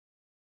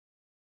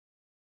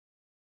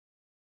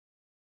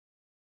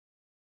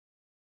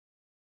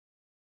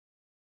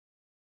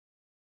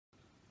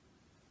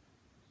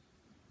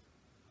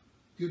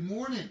Good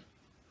morning.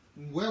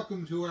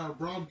 Welcome to our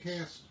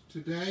broadcast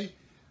today,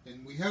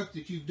 and we hope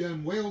that you've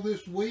done well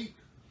this week.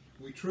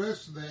 We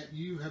trust that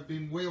you have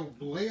been well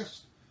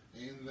blessed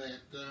and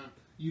that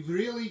you've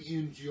really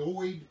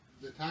enjoyed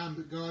the time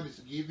that God has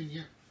given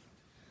you.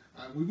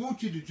 We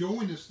want you to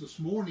join us this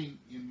morning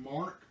in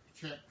Mark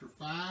chapter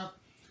 5.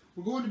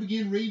 We're going to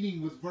begin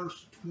reading with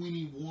verse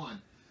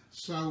 21.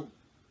 So,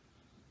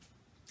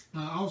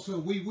 also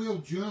we will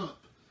jump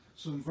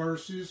some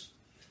verses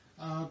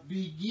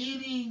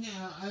beginning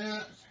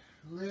at,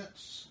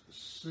 let's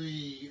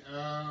see,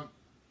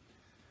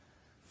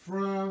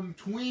 from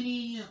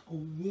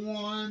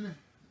 21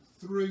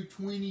 through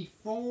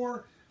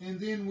 24, and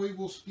then we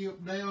will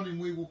skip down and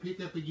we will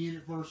pick up again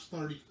at verse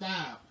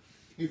 35.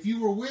 If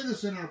you were with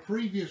us in our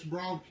previous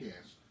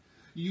broadcast,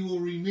 you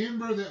will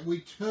remember that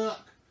we took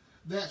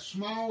that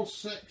small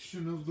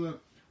section of the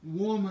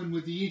woman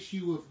with the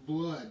issue of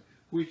blood,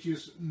 which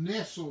is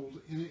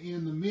nestled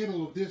in the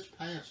middle of this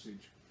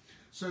passage.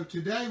 So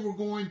today we're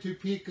going to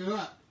pick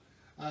up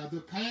the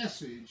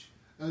passage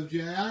of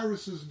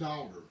Jairus'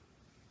 daughter.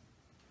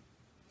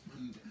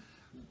 And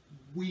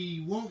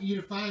we want you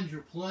to find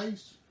your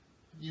place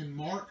in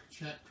Mark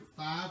chapter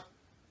 5,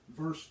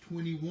 verse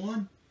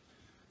 21.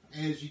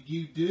 As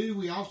you do,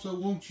 we also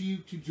want you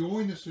to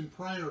join us in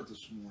prayer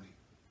this morning.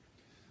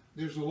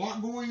 There's a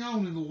lot going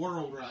on in the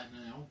world right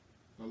now.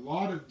 A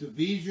lot of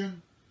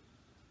division,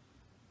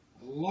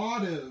 a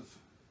lot of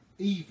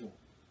evil,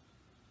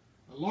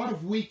 a lot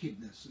of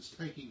wickedness is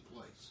taking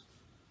place.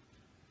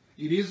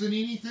 It isn't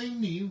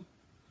anything new.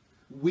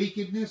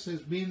 Wickedness has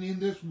been in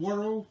this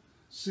world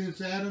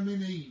since Adam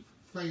and Eve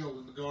fell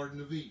in the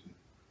Garden of Eden.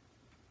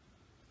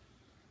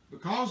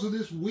 Because of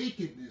this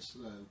wickedness,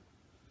 though,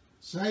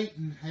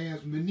 Satan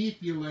has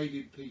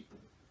manipulated people.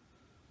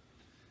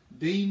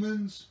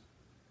 Demons,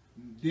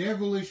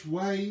 devilish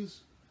ways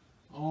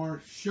are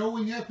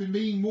showing up and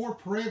being more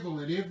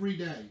prevalent every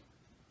day.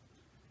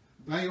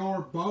 They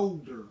are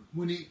bolder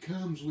when it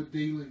comes with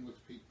dealing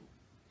with people.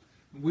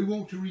 And we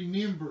want to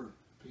remember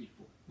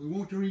people. We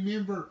want to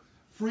remember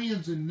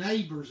friends and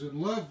neighbors and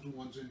loved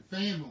ones and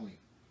family.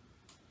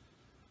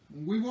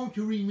 We want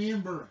to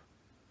remember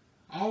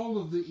all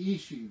of the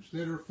issues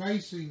that are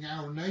facing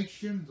our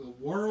nation,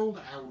 the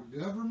world, our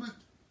government.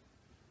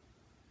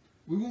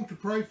 We want to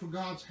pray for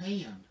God's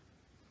hand.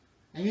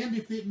 And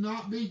if it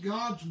not be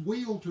God's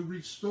will to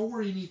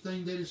restore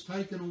anything that is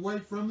taken away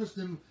from us,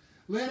 then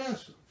let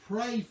us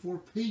pray for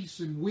peace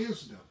and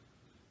wisdom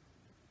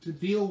to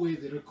deal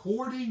with it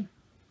according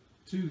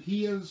to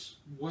His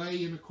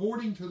way and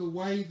according to the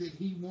way that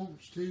He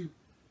wants to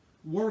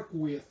work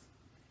with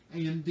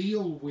and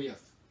deal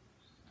with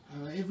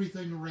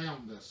everything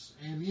around us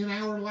and in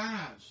our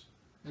lives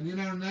and in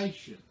our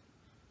nation.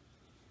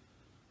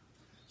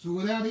 So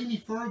without any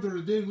further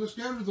ado, let's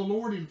go to the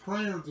Lord in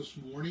prayer this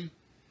morning,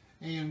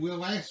 and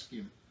we'll ask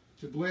Him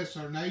to bless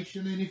our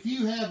nation. And if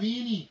you have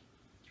any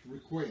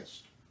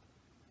request,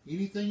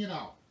 anything at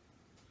all,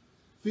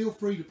 feel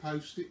free to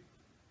post it.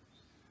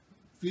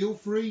 Feel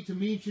free to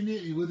mention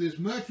it with as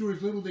much or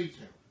as little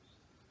detail.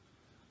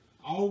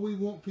 All we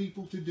want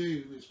people to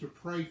do is to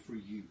pray for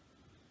you.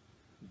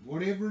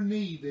 Whatever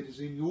need that is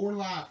in your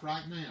life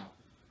right now,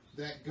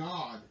 that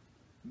God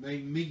may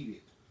meet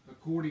it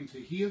according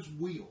to His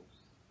will.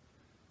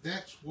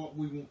 That's what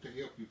we want to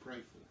help you pray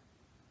for.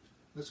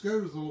 Let's go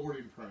to the Lord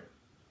in prayer.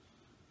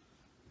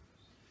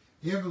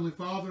 Heavenly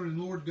Father and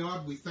Lord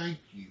God, we thank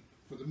you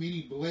for the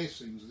many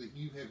blessings that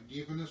you have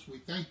given us. We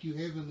thank you,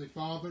 Heavenly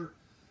Father,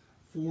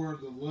 for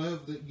the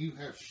love that you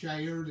have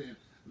shared and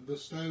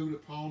bestowed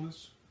upon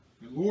us.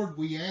 And Lord,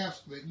 we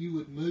ask that you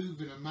would move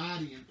in a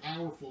mighty and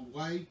powerful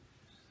way.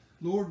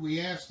 Lord,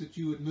 we ask that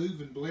you would move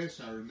and bless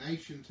our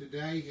nation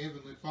today.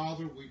 Heavenly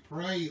Father, we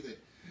pray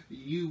that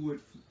you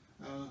would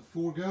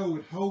forego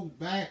and hold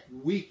back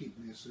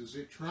wickedness as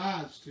it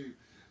tries to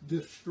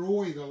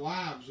destroy the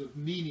lives of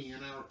many in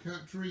our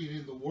country and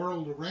in the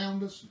world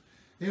around us.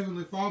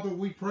 Heavenly Father,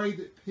 we pray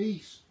that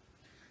peace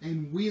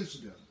and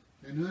wisdom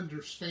and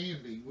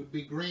understanding would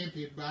be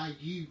granted by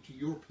you to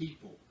your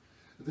people.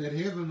 That,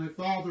 Heavenly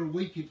Father,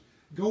 we could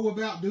go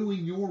about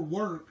doing your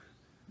work.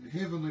 And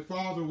Heavenly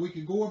Father, we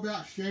could go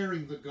about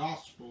sharing the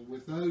gospel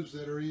with those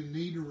that are in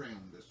need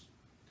around us.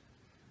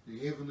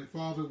 And Heavenly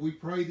Father, we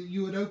pray that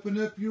you would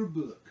open up your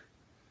book.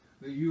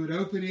 That you would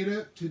open it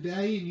up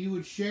today and you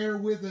would share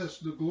with us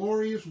the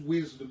glorious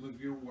wisdom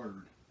of your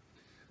word.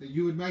 That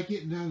you would make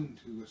it known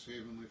to us,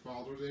 Heavenly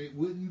Father, that it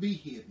wouldn't be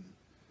hidden.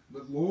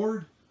 But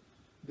Lord,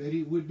 that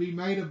it would be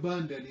made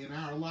abundant in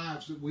our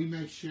lives that we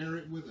may share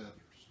it with others.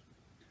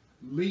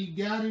 Lead,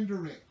 guide, and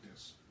direct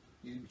us.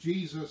 In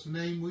Jesus'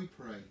 name we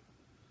pray.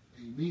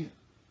 Amen.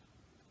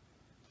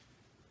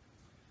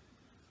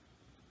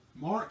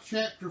 Mark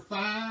chapter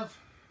 5,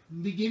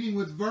 beginning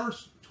with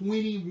verse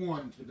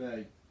 21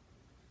 today.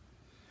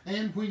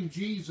 And when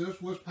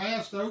Jesus was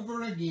passed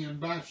over again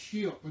by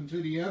ship unto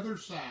the other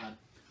side,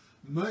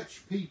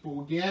 much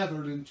people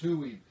gathered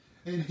unto him,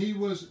 and he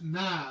was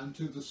nigh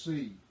unto the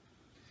sea.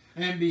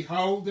 And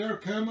behold, there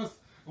cometh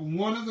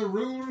one of the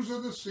rulers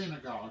of the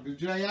synagogue,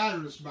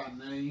 Jairus by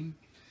name,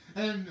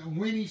 And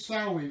when he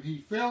saw him, he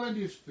fell at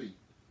his feet,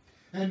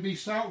 and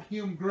besought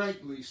him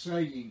greatly,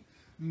 saying,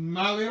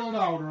 My little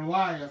daughter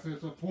lieth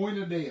at the point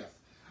of death.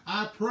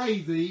 I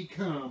pray thee,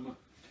 come,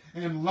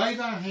 and lay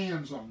thy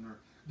hands on her,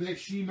 that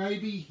she may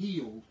be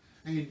healed,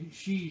 and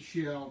she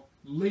shall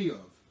live.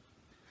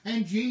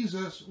 And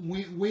Jesus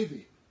went with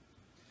him,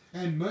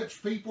 and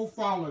much people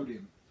followed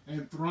him,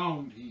 and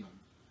thronged him.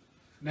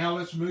 Now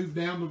let's move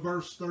down to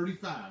verse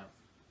 35.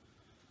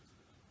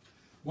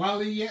 While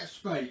he yet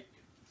spake,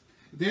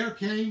 there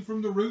came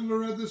from the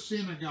ruler of the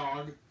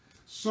synagogue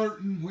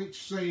certain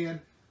which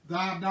said,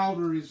 Thy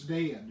daughter is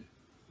dead.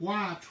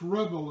 Why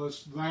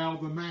troublest thou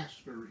the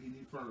master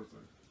any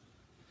further?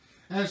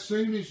 As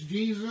soon as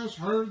Jesus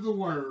heard the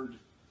word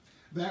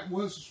that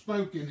was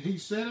spoken, he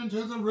said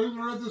unto the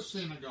ruler of the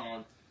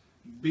synagogue,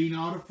 Be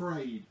not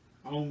afraid,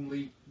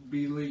 only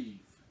believe.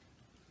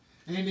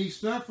 And he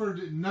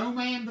suffered no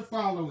man to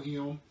follow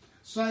him,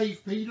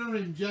 save Peter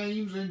and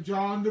James and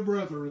John the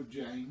brother of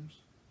James.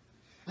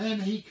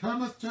 And he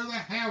cometh to the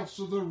house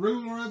of the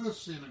ruler of the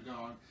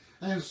synagogue,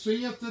 and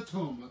seeth the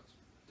tumult,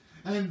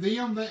 and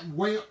them that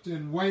wept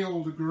and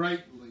wailed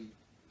greatly.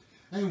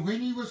 And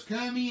when he was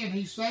come in,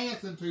 he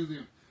saith unto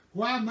them,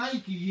 Why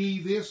make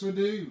ye this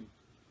ado,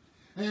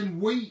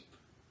 and weep?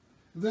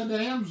 The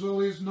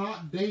damsel is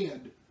not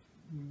dead,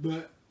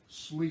 but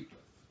sleepeth.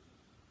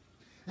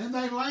 And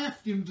they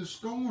laughed him to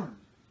scorn.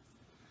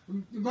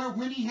 But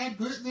when he had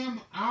put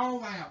them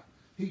all out,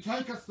 he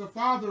taketh the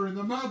father and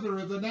the mother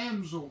of the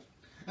damsel,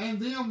 and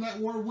them that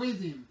were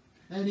with him,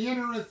 and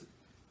entereth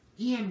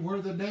in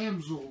where the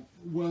damsel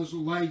was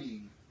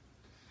laying.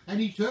 And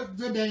he took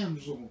the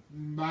damsel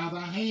by the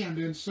hand,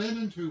 and said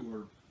unto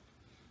her,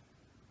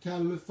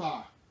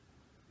 Talitha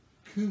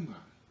cumi,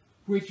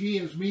 which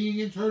is, being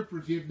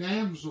interpreted,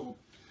 Damsel,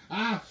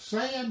 I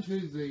say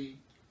unto thee,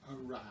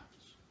 arise.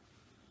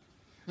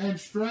 And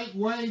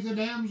straightway the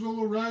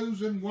damsel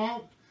arose and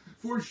walked,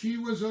 for she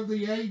was of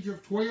the age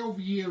of 12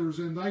 years,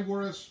 and they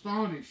were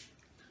astonished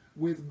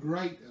with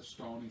great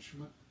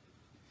astonishment.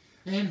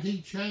 And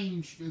he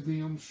changed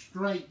them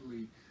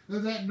straightly,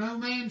 that no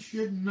man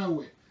should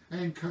know it,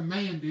 and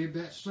commanded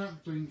that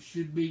something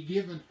should be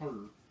given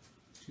her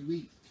to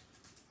eat.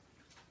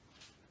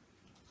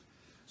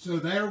 So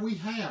there we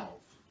have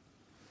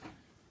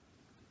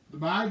the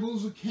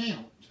Bible's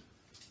account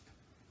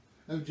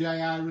of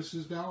Jairus'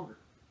 daughter.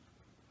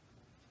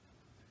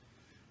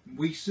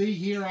 We see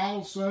here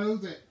also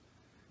that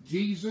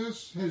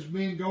Jesus has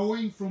been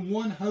going from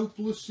one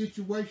hopeless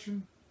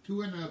situation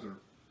to another.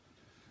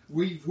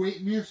 We've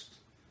witnessed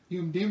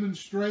him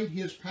demonstrate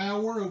his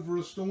power over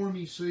a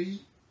stormy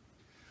sea,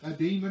 a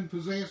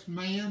demon-possessed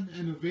man,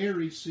 and a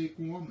very sick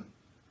woman.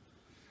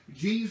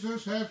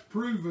 Jesus has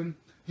proven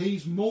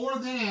he's more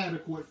than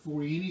adequate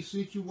for any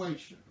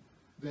situation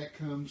that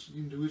comes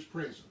into his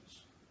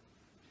presence.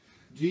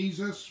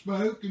 Jesus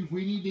spoke, and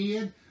when he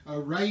did, a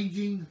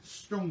raging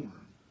storm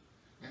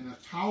and a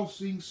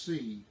tossing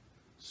sea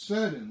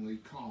suddenly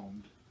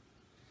calmed.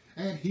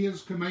 At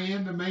his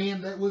command, a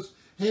man that was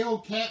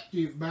held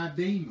captive by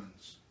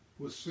demons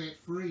was set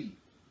free.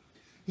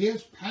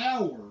 His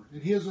power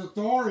and his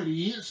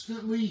authority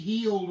instantly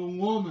healed a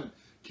woman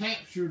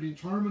captured in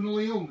terminal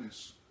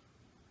illness.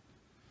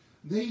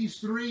 These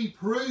three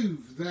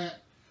prove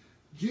that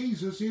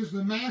Jesus is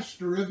the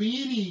master of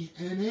any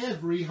and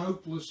every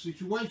hopeless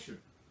situation.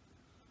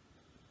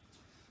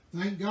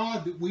 Thank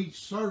God that we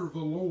serve a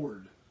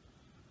Lord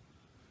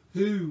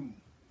who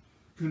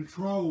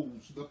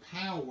controls the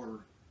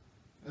power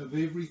of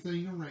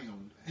everything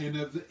around, and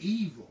of the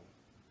evil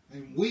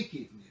and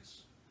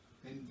wickedness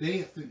and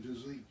death and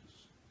disease.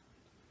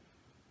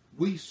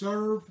 We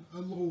serve a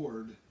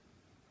Lord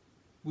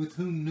with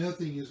whom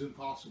nothing is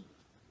impossible.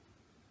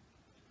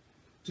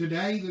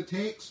 Today, the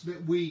text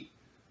that we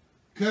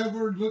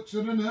covered looks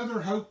at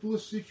another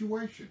hopeless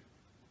situation.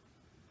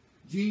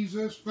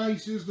 Jesus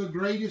faces the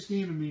greatest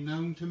enemy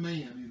known to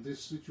man. In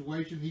this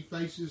situation, he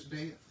faces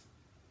death.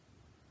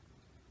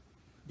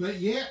 But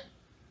yet,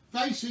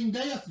 facing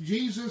death,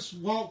 Jesus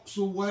walks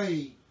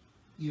away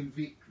in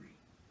victory.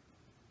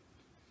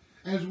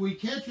 As we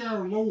catch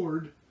our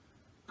Lord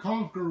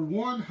conquer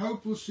one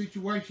hopeless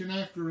situation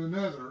after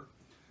another,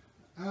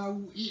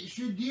 it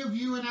should give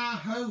you and I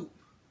hope.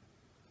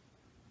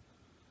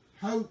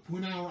 Hope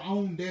when our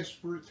own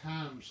desperate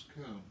times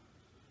come.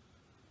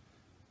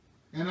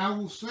 And I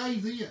will say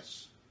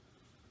this.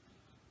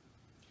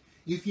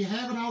 If you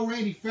haven't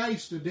already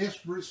faced a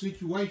desperate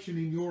situation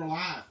in your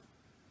life,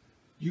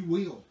 you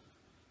will.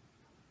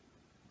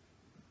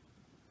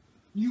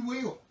 You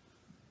will.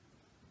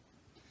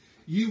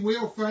 You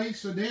will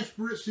face a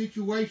desperate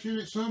situation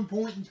at some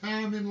point in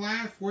time in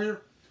life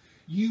where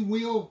you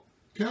will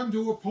come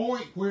to a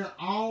point where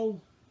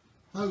all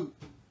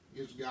hope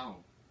is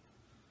gone.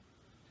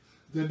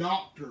 The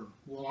doctor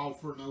will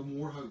offer no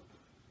more hope.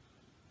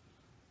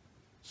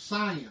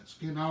 Science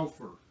can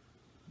offer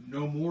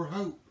no more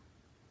hope.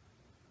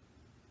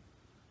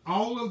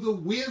 All of the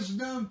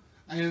wisdom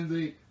and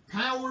the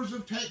powers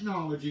of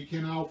technology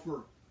can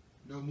offer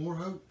no more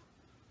hope.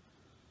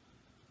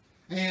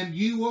 And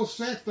you will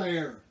sit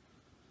there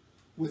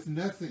with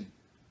nothing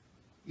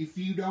if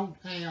you don't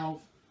have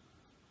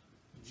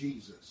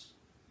Jesus.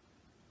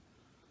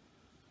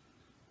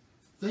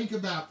 Think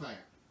about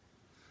that.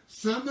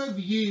 Some of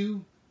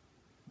you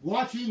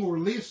watching or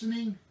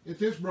listening at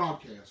this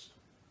broadcast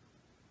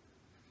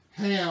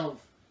have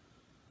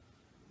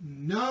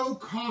no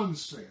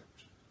concept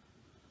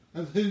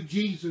of who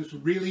Jesus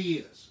really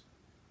is.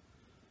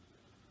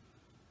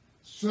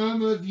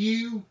 Some of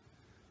you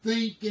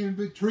think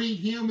and treat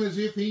him as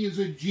if he is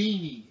a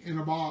genie in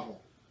a bottle.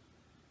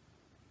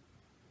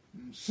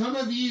 Some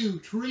of you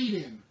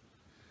treat him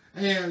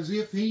as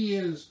if he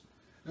is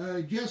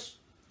just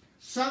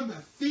some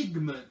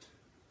figment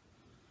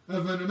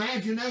of an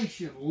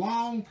imagination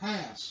long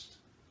past.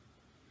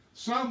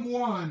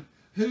 Someone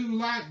who,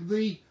 like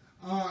the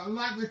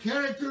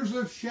characters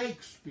of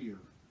Shakespeare,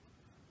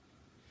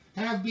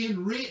 have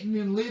been written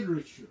in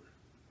literature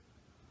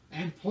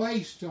and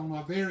placed on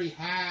a very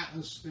high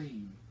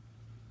esteem.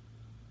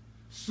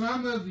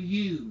 Some of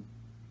you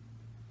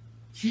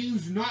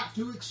choose not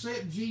to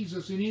accept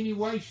Jesus in any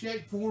way,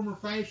 shape, form, or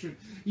fashion.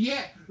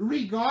 Yet,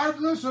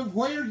 regardless of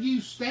where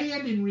you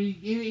stand in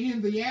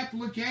the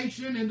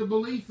application and the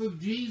belief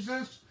of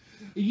Jesus,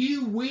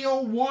 you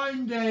will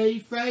one day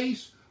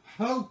face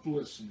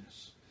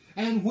hopelessness.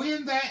 And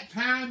when that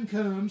time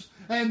comes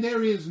and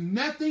there is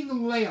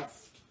nothing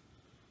left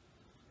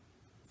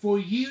for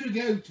you to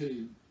go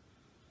to,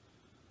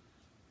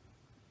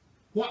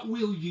 what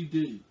will you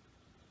do?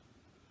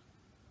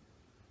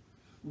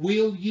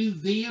 Will you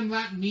then,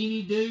 like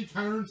many do,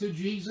 turn to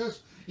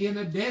Jesus in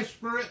a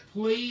desperate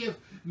plea of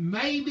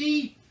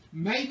maybe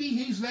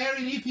he's there,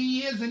 and if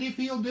he is, and if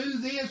he'll do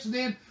this,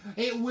 then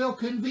it will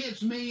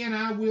convince me and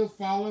I will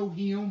follow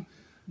him?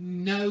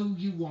 No,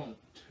 you won't.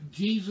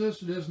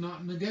 Jesus does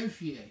not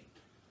negotiate.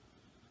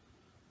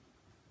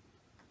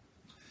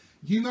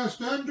 You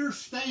must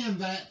understand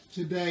that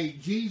today.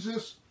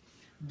 Jesus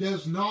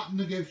does not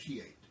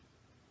negotiate.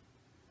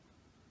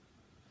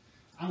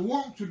 I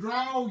want to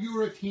draw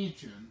your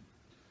attention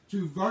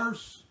to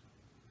verse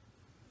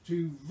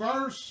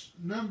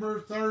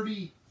number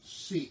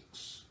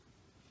 36.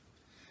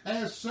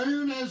 As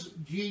soon as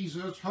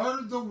Jesus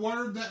heard the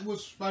word that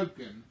was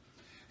spoken,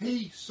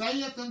 he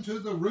saith unto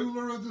the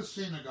ruler of the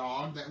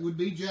synagogue, that would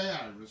be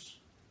Jairus,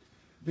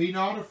 be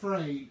not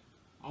afraid,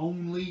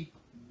 only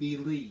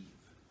believe.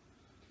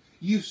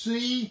 You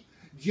see,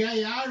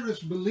 Jairus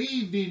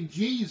believed in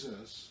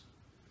Jesus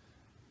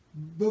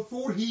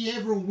before he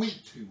ever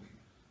went to him.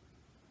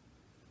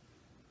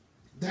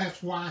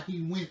 That's why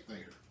he went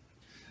there.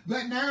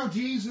 But now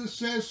Jesus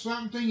says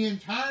something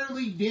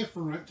entirely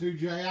different to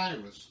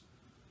Jairus.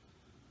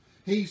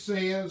 He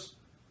says,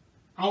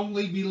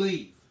 only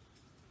believe.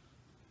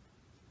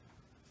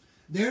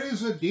 There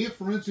is a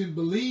difference in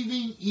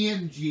believing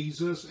in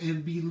Jesus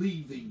and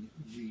believing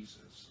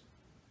Jesus.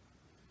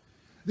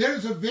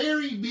 There's a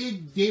very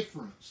big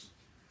difference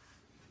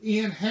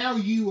in how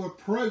you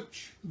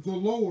approach the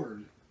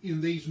Lord in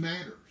these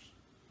matters.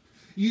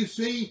 You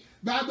see,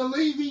 by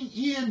believing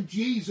in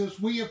Jesus,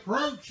 we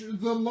approach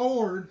the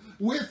Lord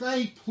with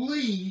a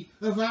plea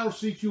of our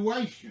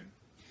situation.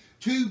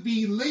 To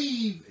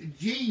believe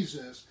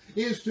Jesus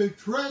is to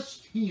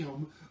trust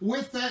him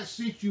with that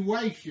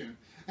situation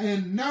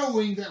and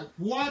knowing that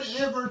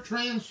whatever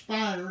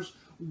transpires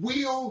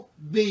will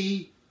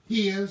be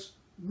his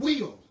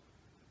will.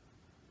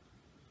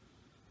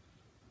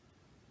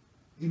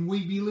 And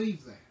we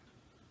believe that.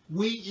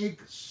 We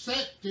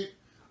accept it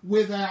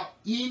without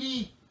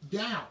any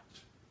doubt.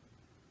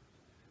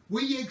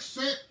 We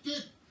accept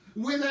it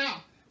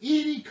without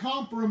any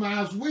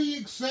compromise. We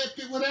accept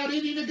it without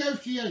any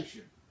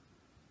negotiation.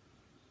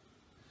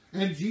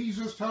 And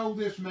Jesus told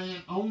this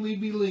man, only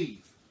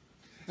believe.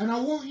 And I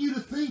want you to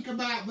think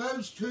about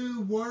those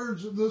two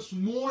words this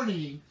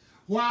morning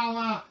while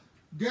I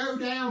go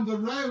down the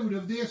road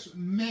of this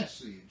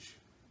message.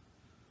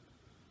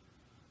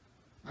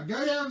 I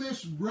go down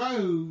this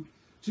road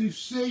to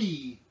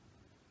see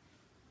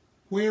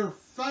where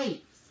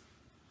faith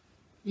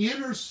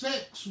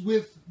intersects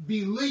with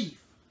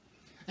belief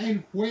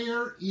and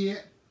where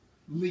it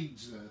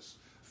leads us.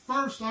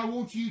 First, I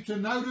want you to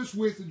notice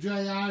with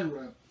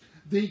Jairus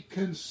the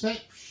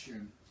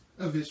conception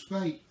of his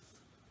faith.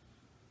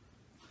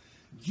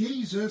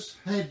 Jesus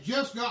had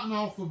just gotten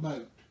off a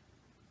boat.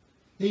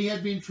 He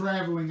had been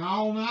traveling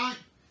all night.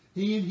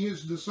 He and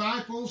his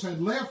disciples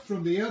had left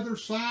from the other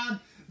side.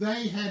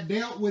 They had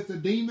dealt with the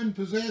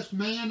demon-possessed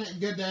man at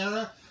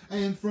Gadara,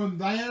 and from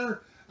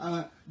there,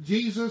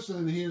 Jesus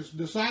and his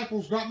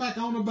disciples got back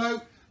on a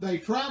boat. They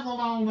traveled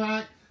all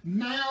night.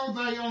 Now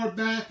they are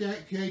back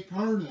at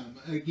Capernaum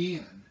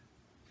again.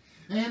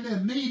 And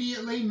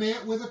immediately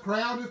met with a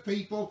crowd of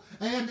people,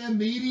 and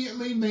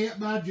immediately met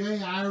by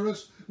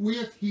Jairus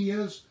with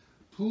his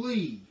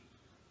plea.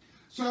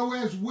 So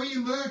as we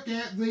look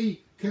at the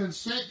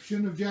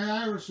conception of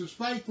Jairus'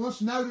 faith,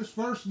 let's notice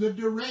first the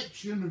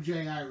direction of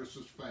Jairus'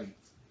 faith.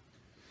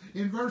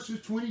 In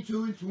verses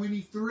 22 and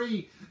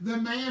 23, the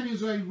man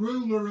is a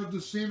ruler of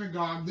the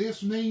synagogue.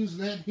 This means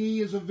that he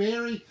is a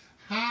very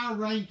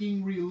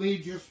high-ranking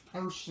religious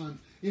person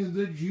in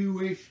the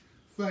Jewish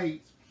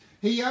faith.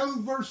 He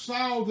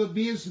oversaw the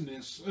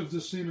business of the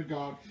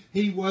synagogue.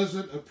 He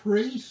wasn't a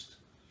priest.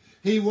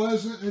 He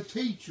wasn't a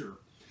teacher.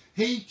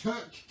 He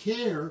took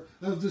care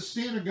of the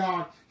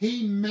synagogue.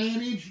 He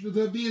managed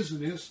the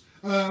business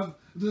of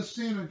the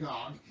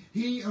synagogue.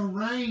 He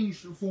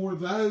arranged for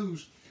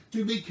those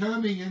to be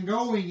coming and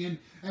going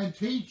and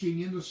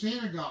teaching in the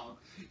synagogue.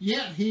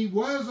 Yet he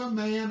was a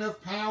man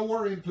of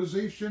power and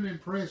position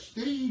and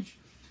prestige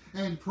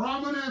and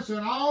prominence and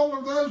all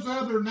of those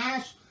other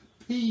nice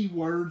P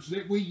words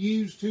that we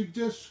use to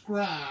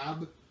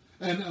describe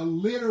an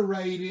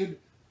alliterated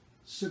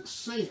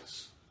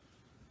success.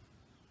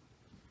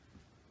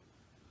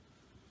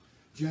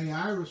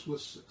 Jairus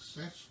was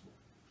successful.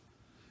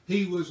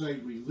 He was a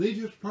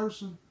religious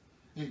person,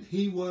 and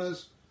he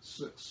was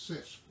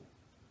successful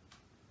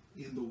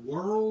in the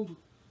world,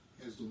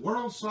 as the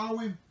world saw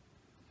him,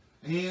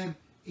 and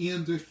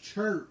in the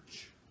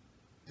church,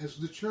 as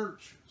the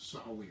church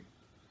saw him,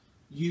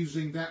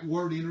 using that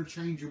word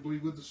interchangeably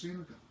with the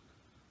synagogue.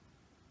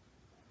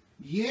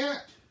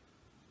 Yet,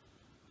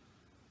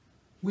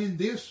 when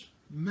this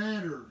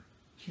matter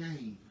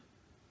came,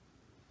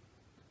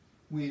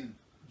 when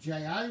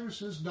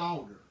Jairus'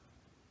 daughter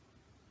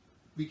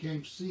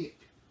became sick,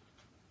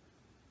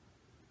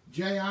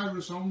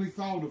 Jairus only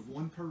thought of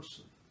one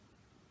person.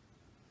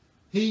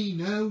 He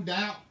no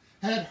doubt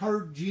had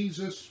heard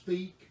Jesus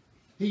speak.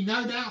 He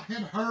no doubt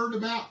had heard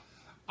about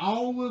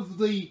all of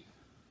the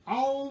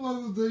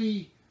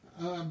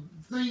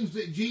things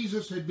that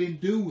Jesus had been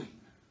doing.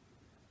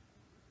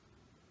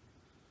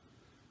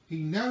 He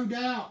no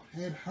doubt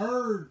had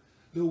heard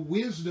the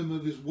wisdom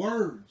of his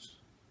words.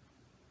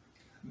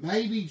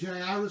 Maybe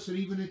Jairus had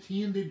even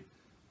attended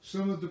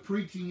some of the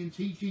preaching and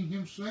teaching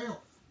himself.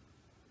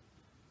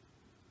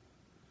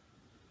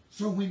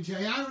 So when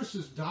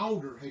Jairus'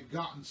 daughter had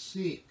gotten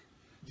sick,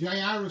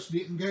 Jairus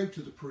didn't go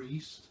to the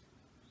priest.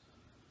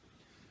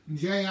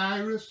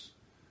 Jairus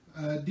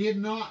did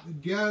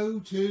not go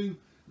to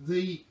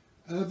the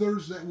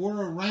others that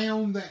were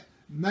around that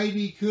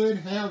maybe could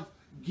have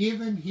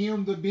given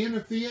him the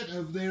benefit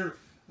of their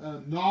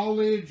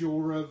knowledge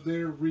or of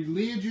their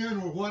religion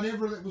or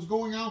whatever that was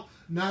going on.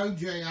 No,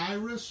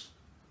 Jairus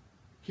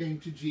came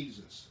to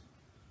Jesus.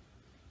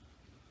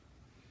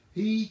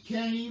 He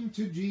came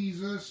to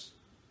Jesus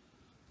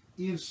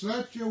in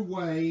such a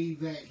way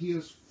that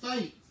his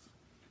faith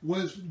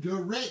was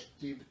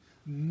directed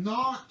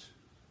not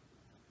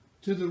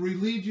to the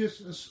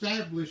religious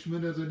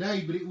establishment of the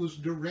day, but it was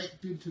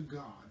directed to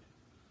God.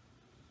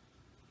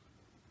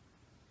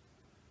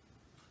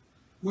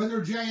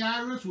 Whether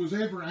Jairus was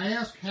ever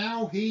asked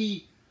how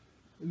he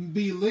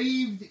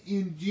believed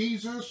in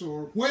Jesus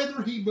or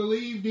whether he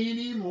believed in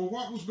him or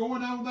what was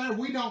going on there,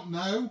 we don't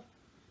know.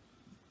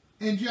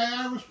 And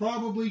Jairus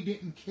probably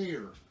didn't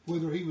care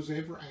whether he was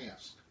ever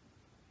asked.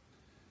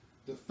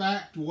 The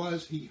fact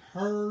was he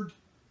heard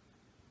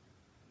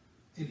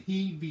and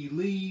he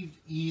believed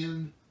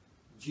in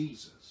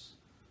Jesus.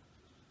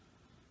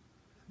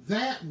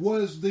 That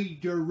was the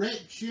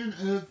direction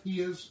of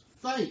his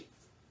faith.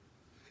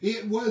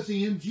 It was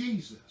in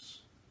Jesus.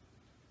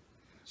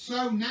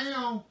 So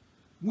now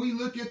we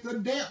look at the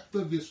depth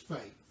of his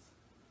faith.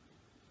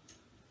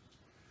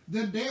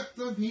 The depth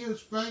of his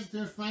faith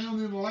is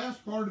found in the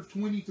last part of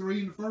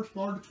 23 and the first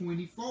part of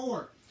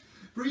 24.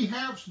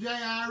 Perhaps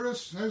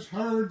Jairus has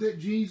heard that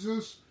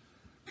Jesus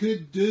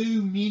could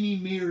do many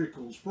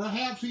miracles.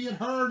 Perhaps he had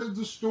heard of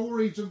the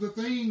stories of the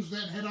things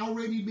that had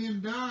already been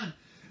done.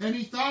 And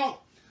he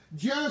thought,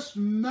 just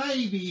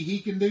maybe he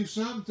can do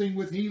something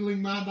with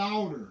healing my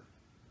daughter.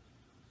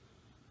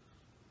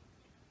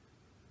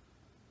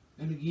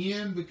 And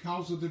again,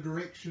 because of the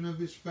direction of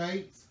his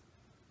faith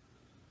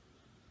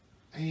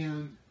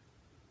and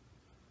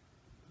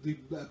the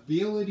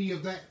ability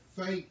of that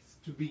faith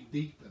to be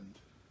deepened,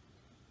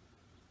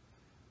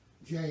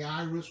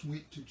 Jairus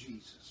went to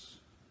Jesus.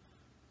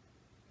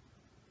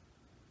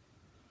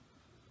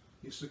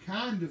 It's the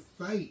kind of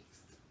faith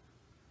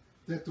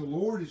that the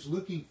Lord is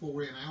looking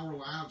for in our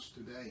lives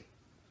today.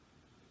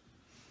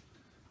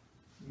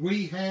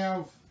 We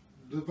have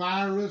the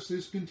virus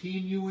is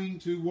continuing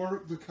to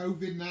work. The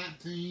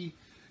COVID-19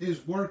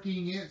 is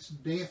working its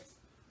death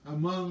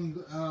among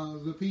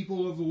the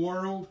people of the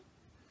world.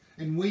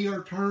 And we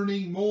are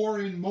turning more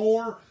and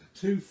more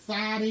to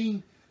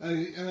fighting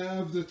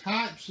of the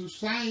types of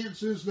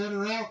sciences that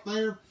are out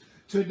there.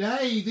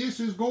 Today, this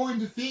is going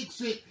to fix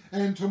it,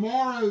 and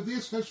tomorrow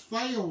this has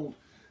failed.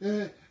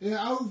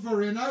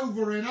 Over and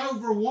over and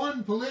over,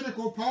 one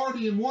political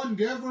party and one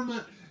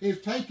government is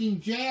taking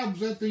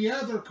jabs at the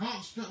other,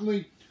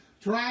 constantly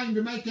trying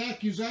to make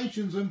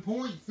accusations and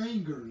point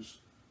fingers.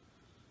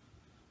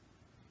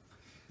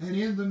 And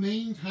in the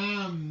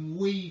meantime,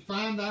 we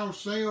find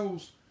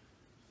ourselves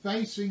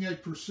facing a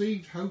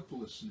perceived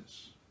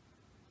hopelessness.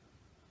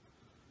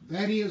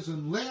 That is,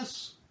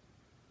 unless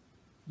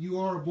you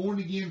are a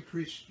born-again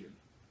Christian,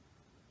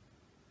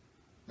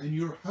 and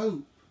your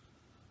hope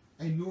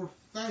and your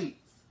faith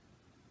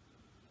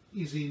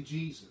is in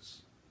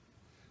Jesus.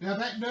 Now,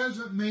 that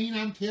doesn't mean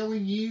I'm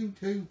telling you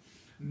to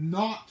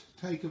not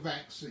take a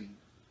vaccine.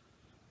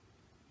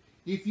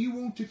 If you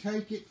want to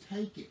take it,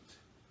 take it.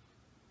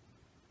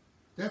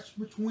 That's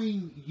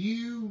between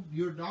you,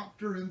 your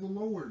doctor, and the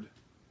Lord.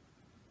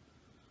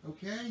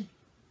 Okay?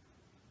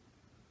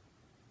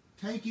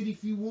 Take it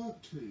if you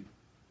want to.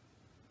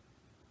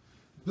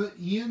 But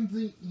in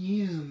the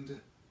end,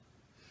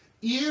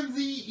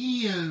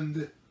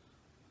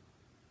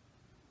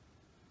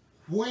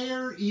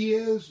 where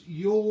is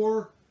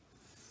your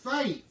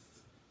faith?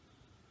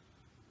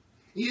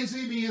 Is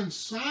it in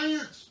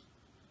science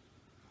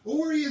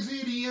or is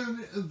it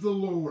in the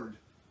Lord?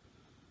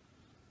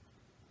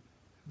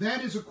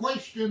 That is a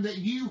question that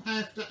you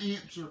have to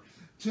answer.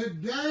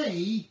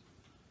 Today,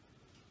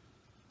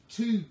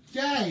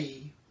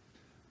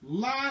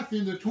 life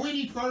in the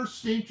 21st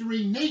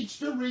century needs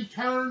to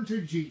return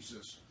to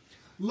Jesus.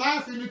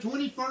 Life in the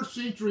 21st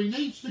century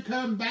needs to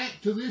come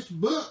back to this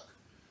book,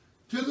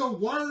 to the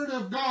Word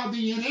of God,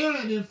 the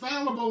inerrant,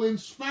 infallible,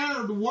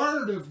 inspired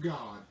Word of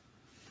God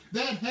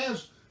that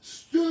has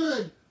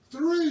stood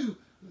through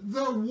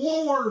the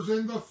wars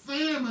and the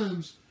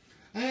famines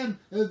and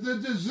the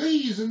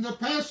disease and the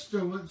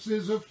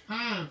pestilences of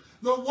time.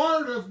 The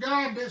Word of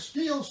God that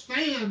still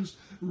stands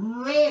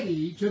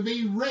ready to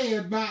be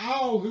read by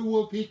all who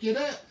will pick it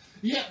up.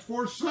 Yet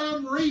for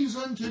some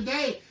reason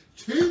today,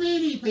 too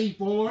many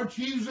people are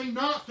choosing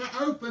not to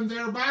open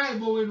their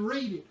Bible and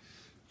read it.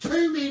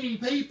 Too many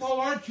people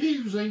are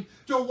choosing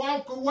to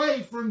walk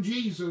away from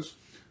Jesus.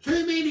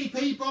 Too many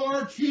people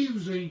are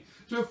choosing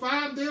to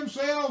find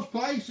themselves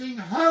placing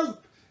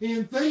hope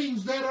in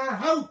things that are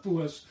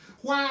hopeless,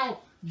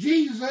 while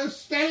Jesus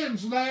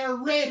stands there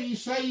ready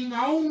saying,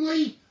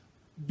 only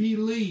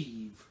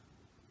believe.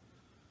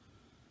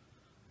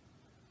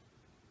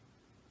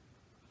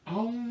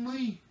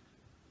 Only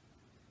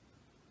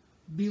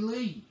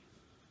believe.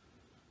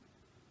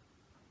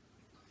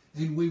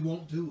 And we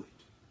won't do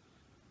it.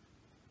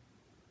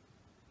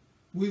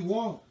 We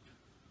won't.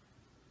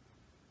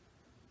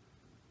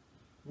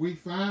 We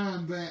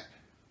find that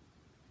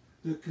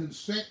the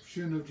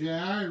conception of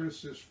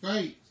Jairus'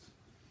 faith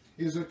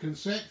is a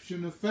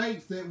conception of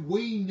faith that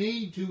we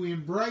need to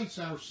embrace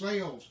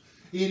ourselves.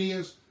 It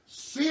is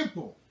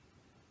simple.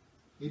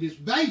 It is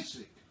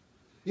basic.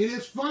 It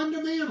is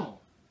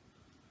fundamental.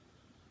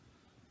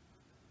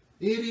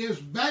 It is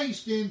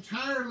based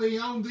entirely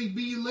on the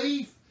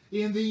belief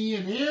in the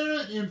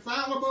inerrant,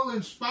 infallible,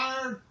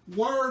 inspired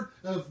Word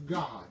of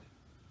God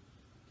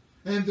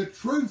and the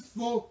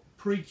truthful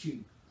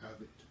preaching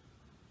of it.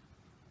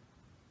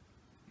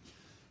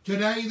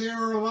 Today there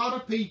are a lot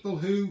of people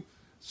who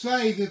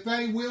say that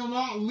they will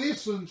not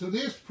listen to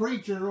this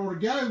preacher or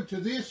go to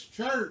this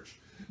church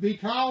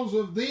because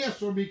of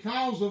this or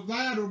because of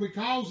that or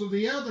because of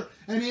the other,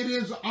 and it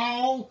is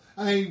all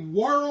a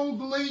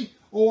worldly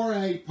or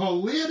a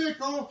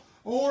political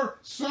or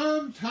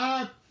some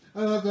type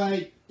of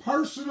a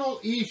personal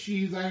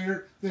issue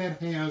there that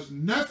has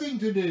nothing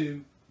to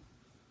do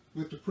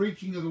with the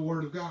preaching of the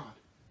Word of God.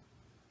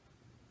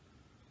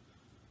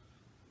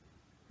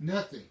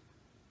 Nothing.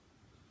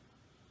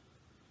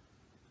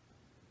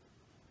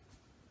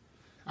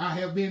 I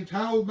have been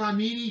told by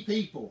many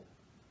people,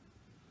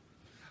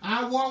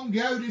 I won't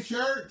go to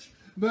church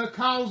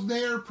because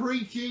they're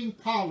preaching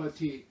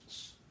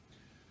politics.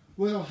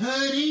 Well,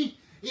 honey,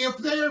 if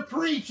they're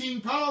preaching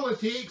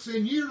politics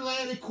and you're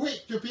that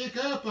quick to pick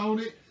up on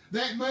it,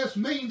 that must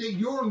mean that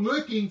you're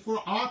looking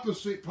for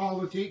opposite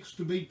politics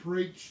to be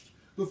preached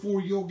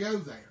before you'll go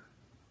there.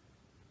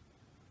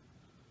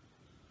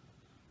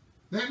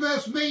 That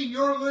must mean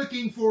you're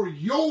looking for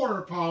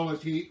your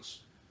politics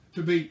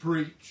to be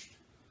preached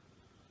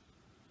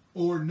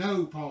or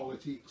no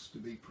politics to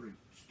be preached.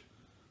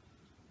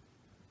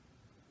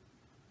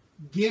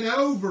 Get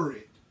over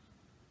it.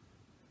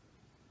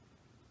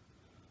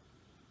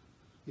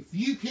 If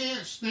you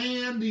can't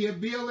stand the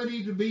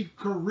ability to be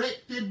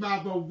corrected by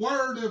the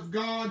Word of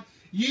God,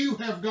 you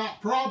have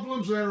got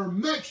problems that are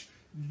much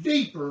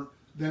deeper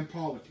than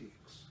politics.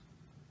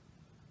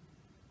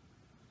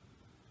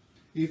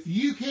 If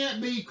you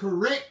can't be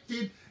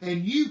corrected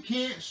and you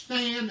can't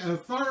stand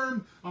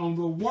affirmed on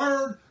the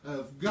Word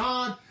of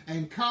God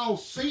and call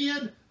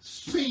sin,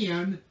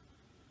 sin,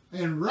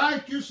 and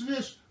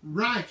righteousness,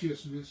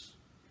 righteousness,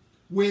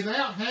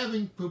 without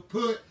having to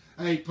put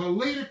a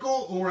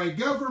political or a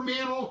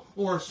governmental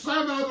or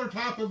some other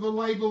type of a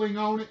labeling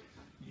on it,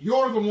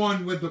 you're the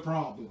one with the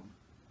problem.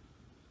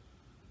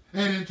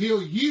 And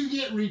until you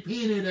get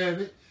repented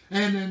of it,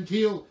 and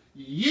until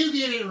you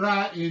get it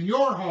right in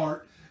your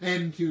heart,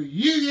 and until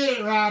you get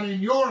it right in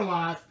your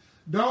life,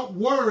 don't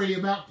worry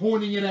about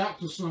pointing it out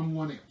to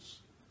someone else.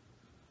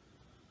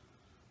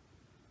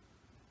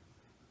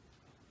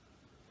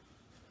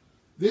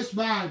 This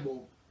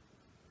Bible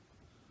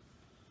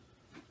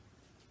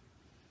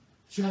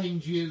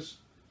changes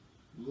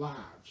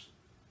lives.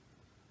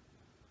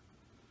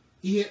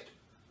 It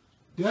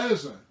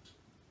doesn't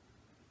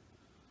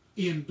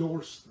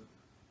endorse them.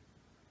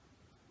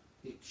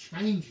 It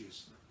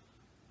changes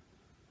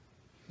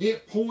them.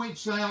 It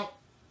points out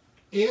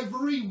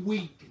every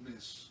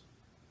weakness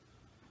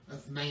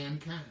of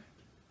mankind.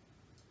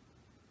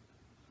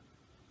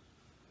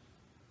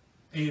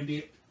 and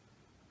it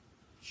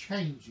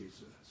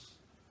changes us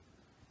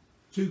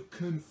to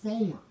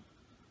conform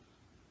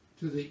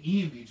to the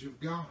image of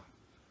God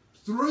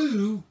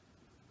through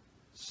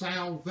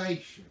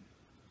salvation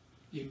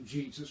in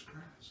Jesus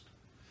Christ.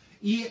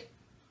 It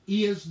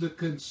is the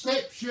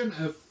conception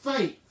of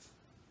faith.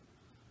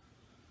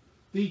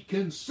 The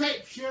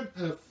conception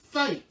of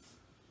faith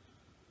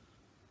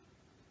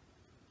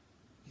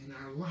in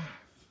our life.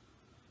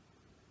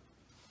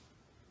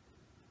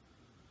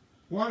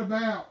 What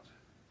about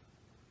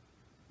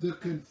the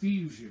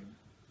confusion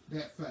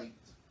that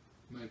faith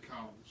may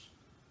cause?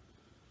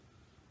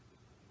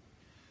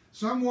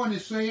 Someone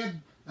has said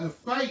a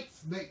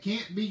faith that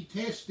can't be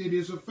tested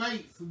is a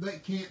faith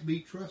that can't be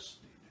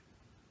trusted.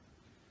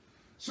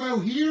 So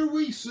here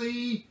we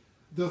see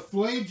the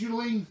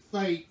fledgling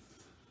faith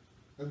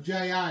of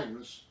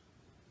Jairus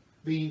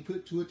being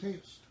put to a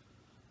test.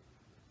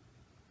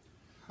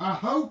 A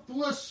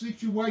hopeless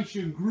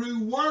situation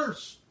grew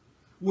worse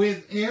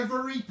with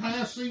every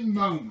passing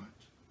moment.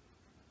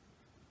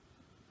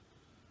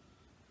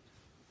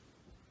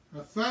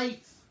 A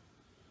faith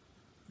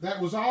that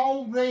was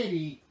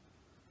already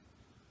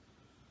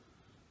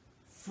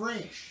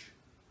fresh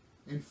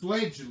and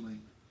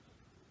fledgling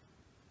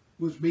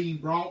was being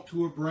brought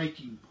to a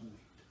breaking point.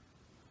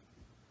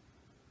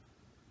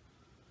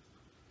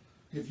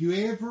 Have you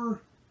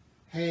ever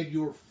had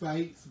your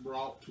faith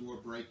brought to a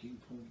breaking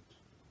point?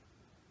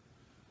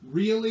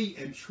 Really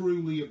and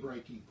truly a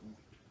breaking point.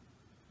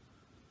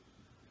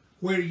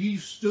 Where you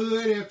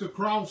stood at the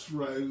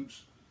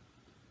crossroads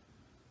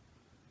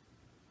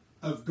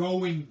of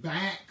going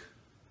back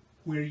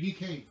where you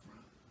came from,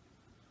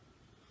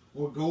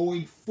 or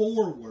going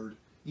forward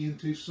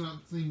into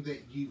something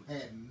that you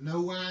had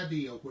no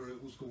idea where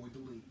it was going to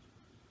lead.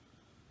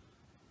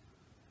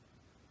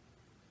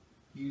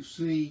 You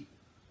see,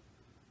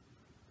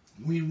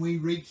 when we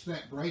reach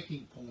that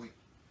breaking point,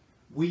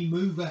 we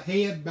move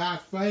ahead by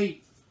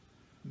faith,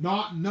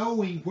 not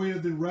knowing where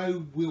the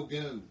road will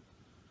go,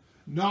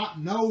 not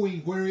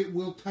knowing where it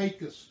will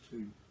take us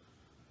to,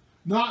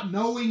 not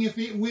knowing if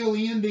it will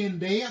end in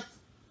death,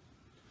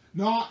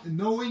 not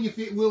knowing if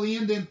it will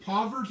end in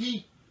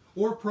poverty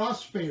or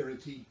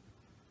prosperity.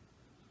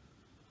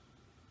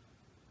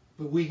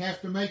 But we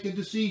have to make a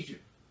decision.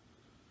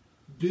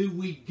 Do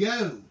we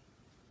go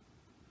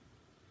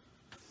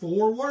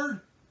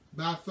forward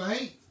by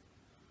faith,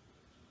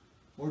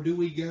 or do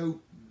we go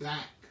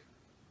back?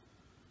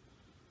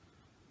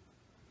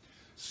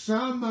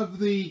 Some of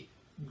the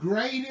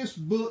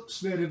greatest books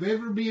that have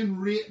ever been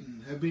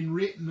written have been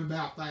written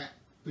about that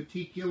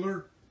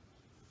particular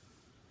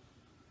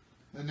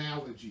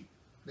analogy,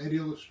 that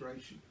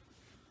illustration.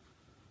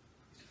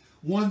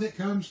 One that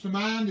comes to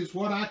mind is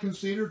what I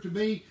consider to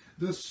be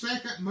the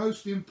second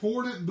most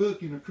important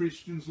book in a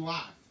Christian's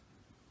life.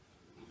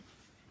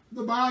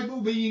 The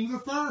Bible being the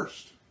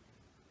first.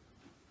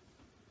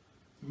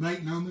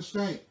 Make no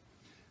mistake,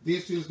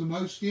 this is the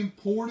most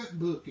important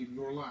book in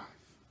your life.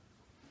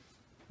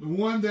 The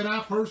one that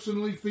I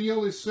personally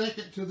feel is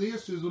second to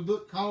this is a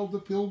book called The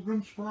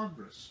Pilgrim's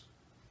Progress.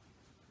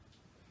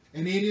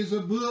 And it is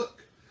a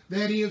book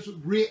that is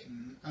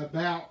written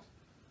about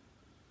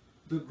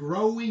the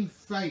growing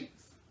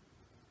faith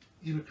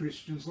in a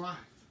Christian's life.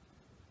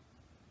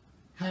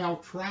 How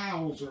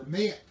trials are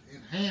met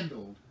and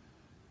handled.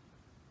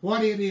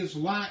 What it is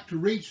like to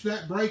reach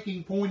that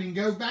breaking point and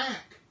go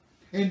back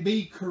and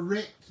be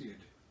corrected.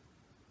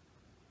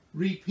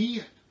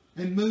 Repent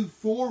and move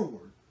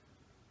forward.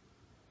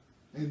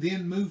 And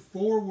then move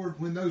forward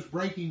when those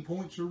breaking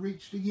points are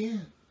reached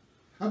again.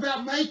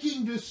 About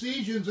making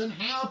decisions and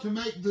how to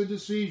make the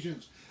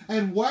decisions.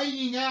 And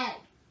weighing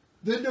out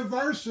the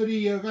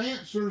diversity of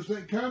answers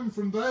that come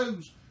from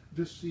those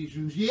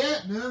decisions.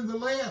 Yet,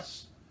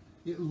 nonetheless,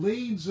 it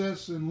leads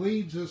us and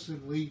leads us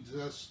and leads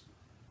us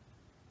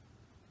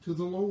to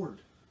the Lord.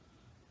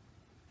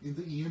 In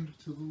the end,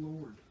 to the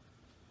Lord.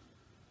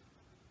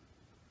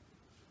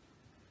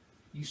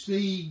 You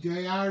see,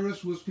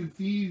 Jairus was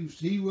confused.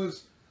 He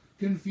was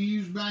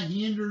confused by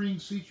hindering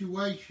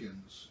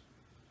situations.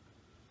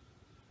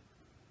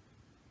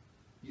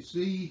 You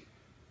see,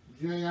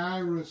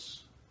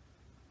 Jairus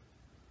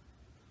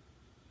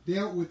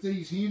dealt with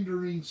these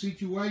hindering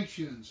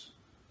situations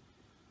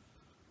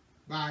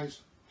by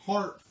his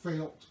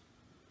heartfelt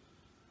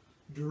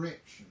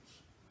directions.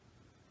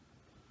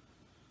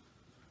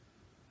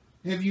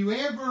 Have you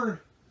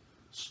ever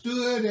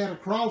stood at a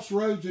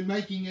crossroads in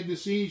making a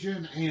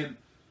decision and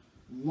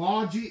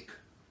logic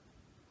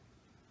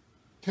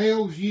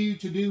tells you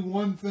to do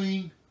one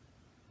thing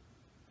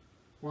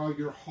while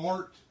your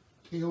heart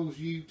tells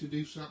you to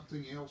do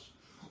something else?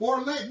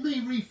 Or let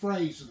me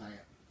rephrase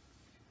that.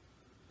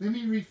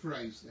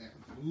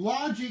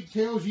 Logic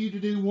tells you to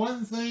do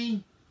one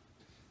thing.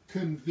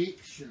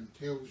 Conviction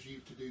tells you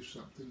to do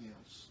something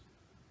else.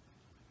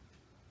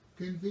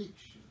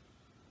 Conviction.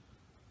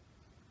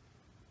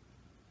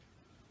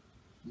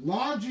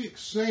 Logic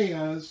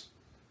says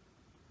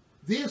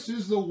this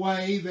is the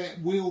way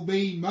that will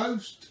be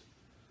most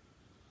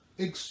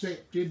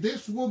accepted.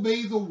 This will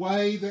be the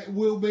way that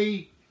will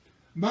be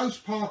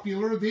most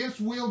popular, this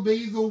will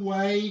be the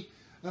way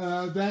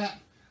that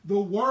the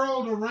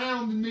world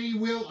around me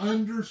will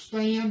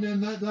understand,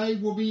 and that they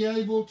will be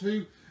able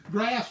to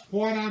grasp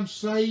what I'm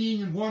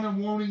saying and what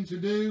I'm wanting to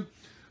do.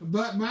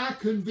 But my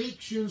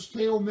convictions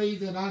tell me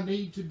that I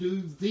need to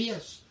do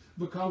this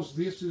because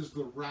this is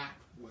the right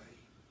way.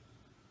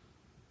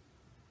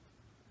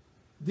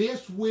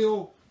 This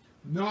will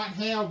not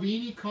have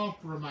any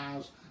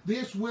compromise.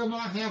 This will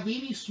not have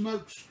any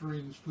smoke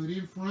screens put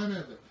in front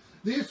of it.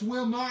 This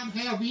will not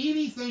have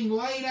anything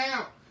laid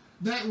out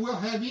that will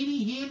have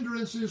any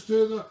hindrances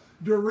to the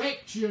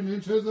direction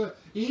and to the...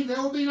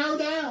 There will be no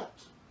doubt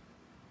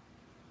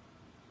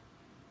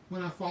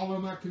when I follow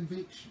my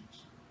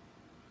convictions.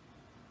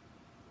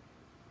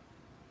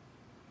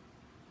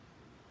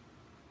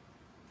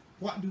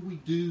 What do we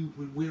do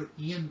when we're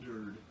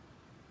hindered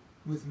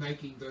with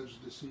making those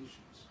decisions?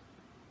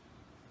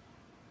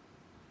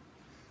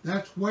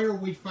 That's where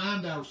we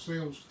find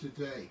ourselves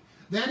today.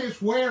 That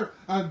is where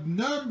a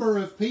number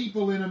of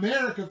people in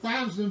America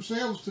finds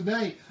themselves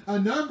today. A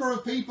number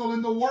of people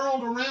in the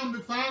world around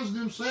it finds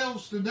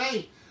themselves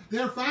today.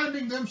 They're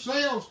finding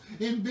themselves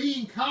in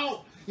being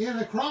caught in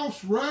a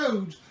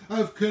crossroads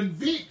of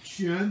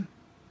conviction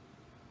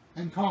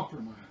and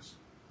compromise.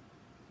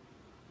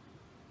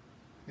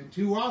 And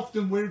too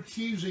often we're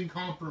choosing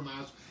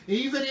compromise.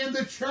 Even in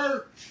the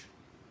church,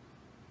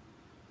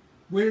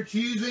 we're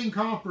choosing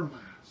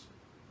compromise.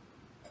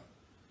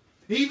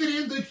 Even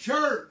in the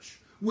church,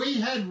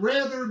 we had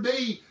rather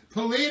be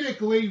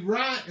politically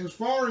right as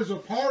far as a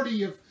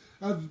party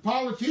of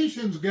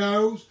politicians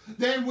goes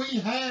than we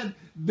had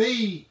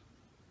be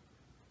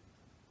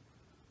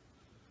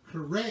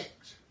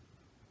correct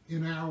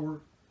in our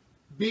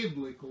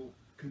biblical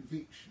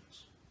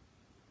convictions.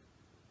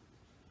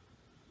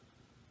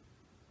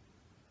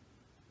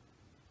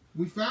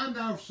 We find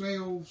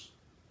ourselves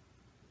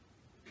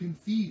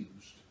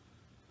confused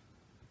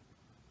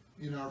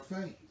in our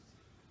faith.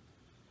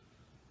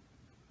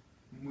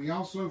 And we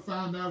also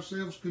find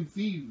ourselves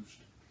confused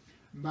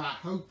by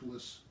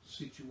hopeless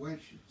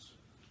situations.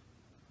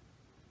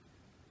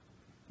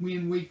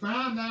 When we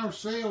find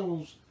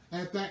ourselves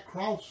at that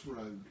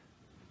crossroad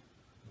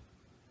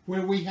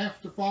where we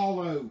have to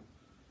follow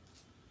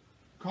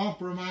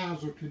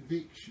compromise or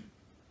conviction,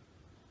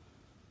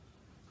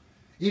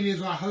 it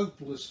is a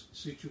hopeless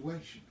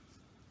situation.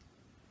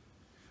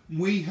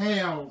 We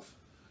have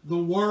the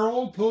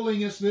world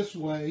pulling us this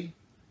way,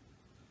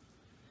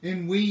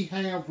 and we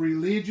have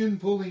religion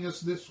pulling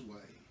us this way.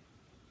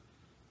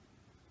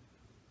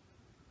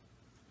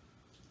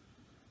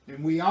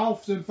 And we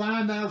often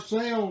find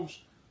ourselves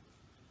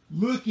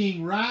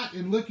looking right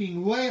and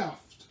looking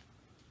left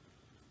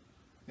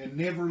and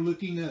never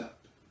looking up.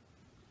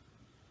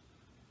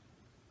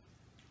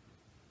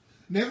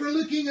 Never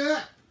looking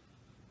up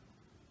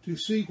to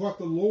see what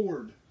the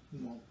Lord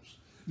wants.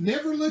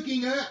 Never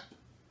looking up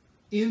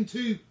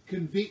into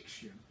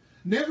conviction.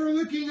 Never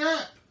looking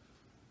up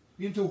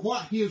into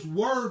what His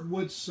Word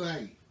would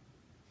say.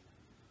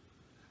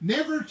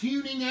 Never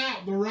tuning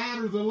out the right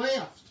or the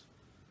left.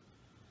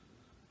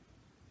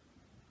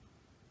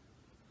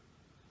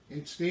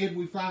 Instead,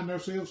 we find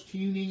ourselves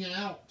tuning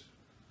out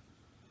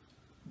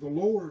the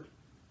Lord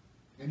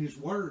and His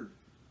Word.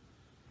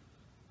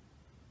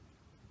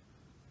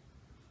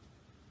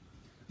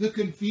 The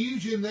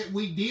confusion that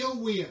we deal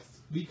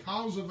with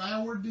because of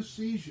our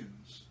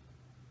decisions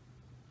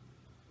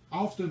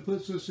often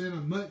puts us in a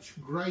much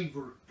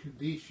graver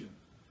condition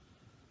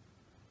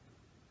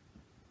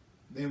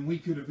than we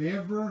could have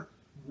ever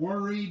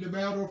worried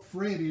about or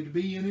fretted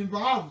being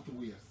involved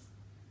with.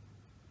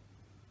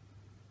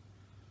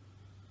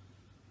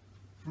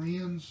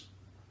 Friends,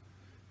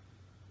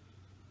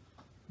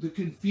 the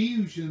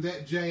confusion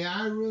that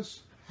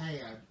Jairus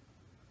had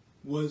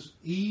was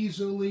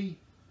easily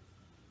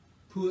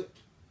put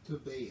to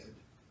bed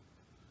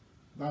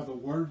by the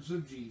words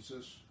of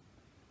Jesus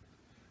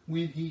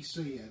when He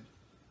said,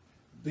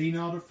 "Be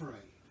not afraid,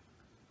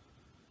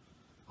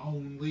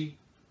 only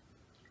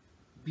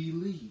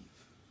believe."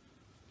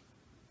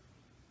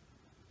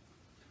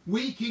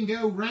 We can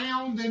go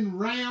round and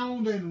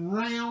round and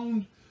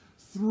round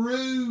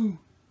through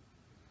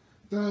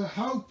the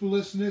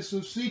hopelessness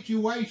of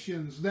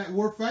situations that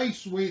we're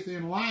faced with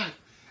in life.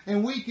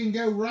 And we can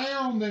go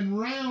round and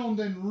round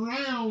and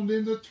round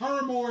in the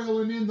turmoil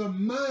and in the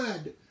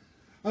mud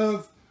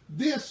of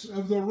this,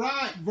 of the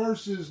right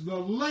versus the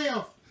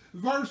left,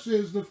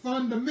 versus the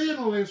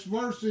fundamentalist,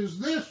 versus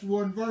this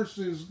one,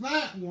 versus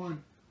that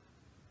one.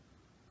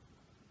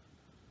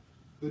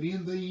 But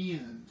in the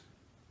end,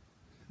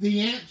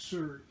 the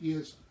answer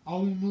is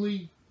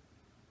only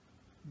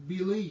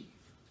believe.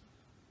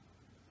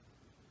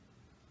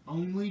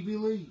 Only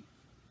believe.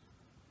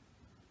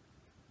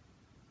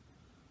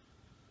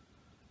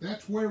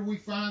 That's where we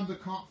find the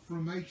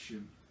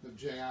confirmation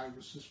of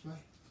Jairus' faith.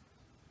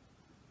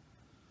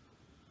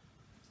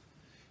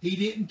 He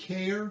didn't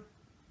care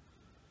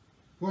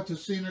what the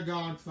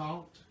synagogue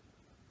thought.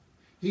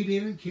 He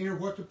didn't care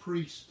what the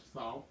priest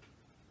thought.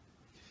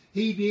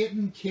 He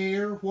didn't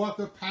care what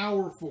the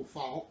powerful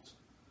thought.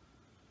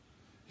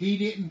 He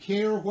didn't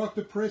care what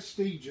the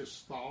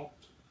prestigious thought.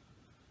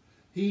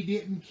 He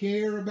didn't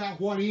care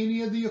about what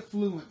any of the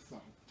affluent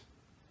thought.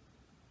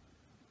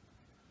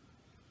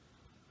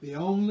 The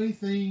only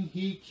thing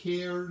he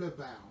cared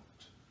about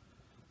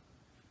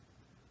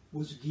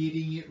was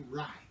getting it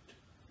right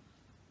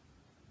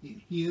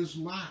in his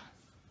life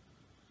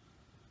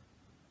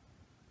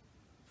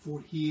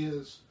for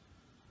his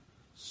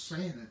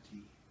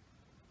sanity.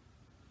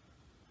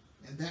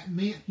 And that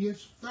meant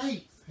his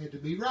faith had to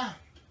be right.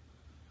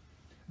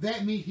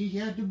 That meant he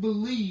had to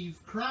believe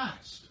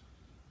Christ,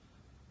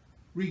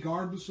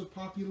 regardless of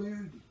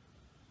popularity,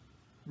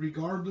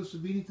 regardless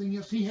of anything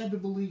else. He had to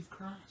believe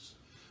Christ.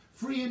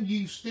 Friend,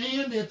 you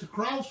stand at the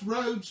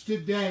crossroads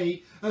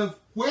today of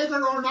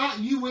whether or not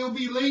you will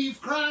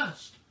believe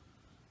Christ.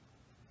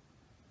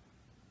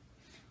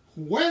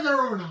 Whether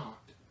or not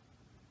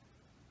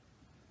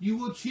you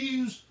will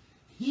choose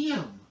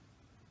Him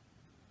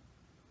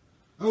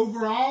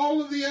over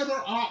all of the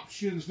other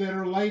options that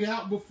are laid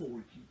out before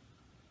you.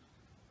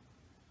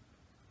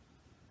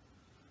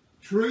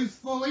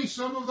 Truthfully,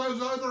 some of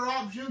those other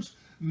options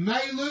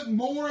may look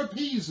more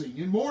appeasing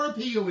and more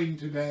appealing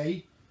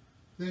today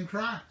than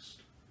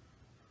Christ.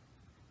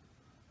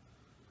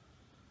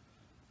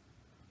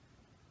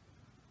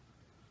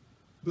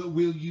 But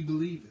will you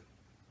believe it?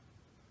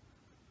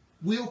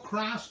 Will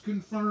Christ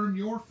confirm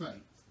your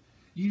faith?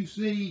 You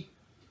see,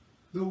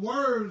 the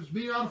words,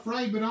 be not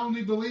afraid but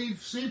only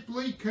believe,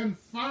 simply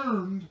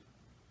confirmed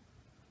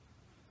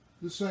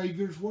the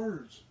Savior's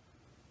words.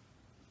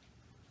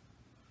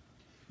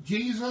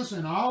 Jesus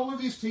and all of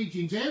his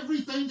teachings,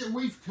 everything that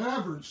we've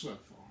covered so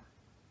far,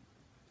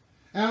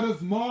 out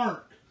of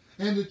Mark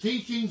and the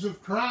teachings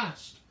of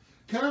Christ,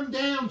 come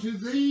down to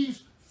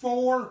these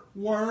 4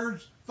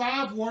 words,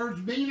 5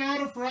 words, be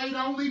not afraid,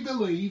 only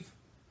believe.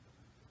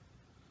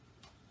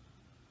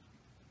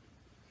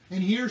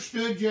 And here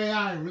stood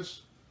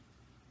Jairus,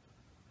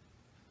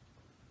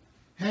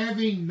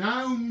 having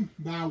known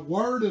by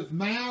word of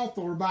mouth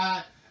or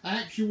by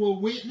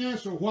actual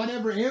witness or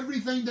whatever,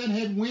 everything that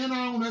had went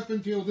on up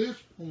until this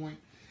point,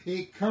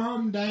 it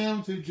come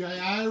down to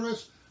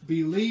Jairus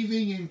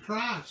believing in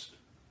Christ.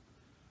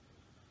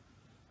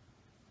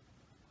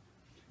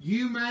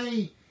 You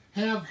may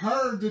have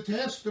heard the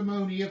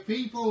testimony of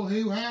people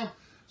who have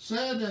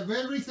said of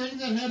everything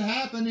that had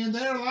happened in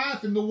their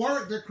life and the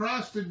work that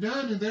Christ had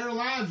done in their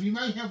lives. You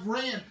may have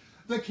read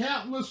the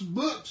countless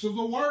books of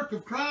the work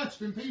of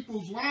Christ in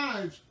people's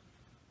lives.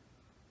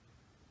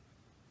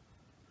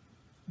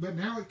 But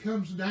now it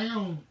comes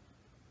down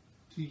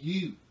to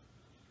you.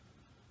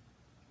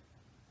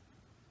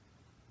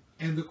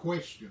 And the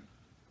question,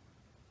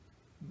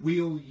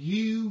 will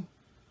you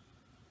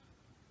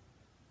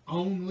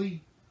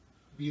only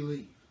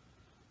believe?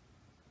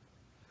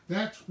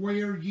 That's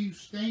where you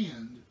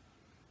stand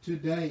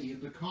today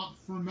in the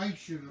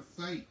confirmation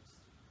of faith.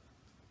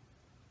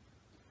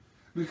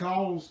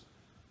 Because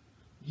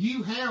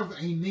you have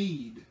a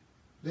need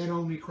that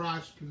only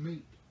Christ can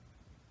meet.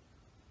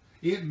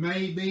 It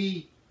may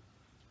be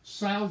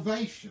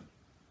salvation.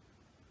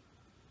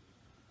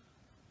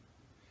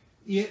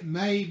 It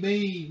may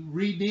be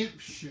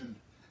redemption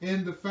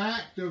and the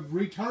fact of the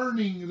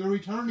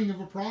returning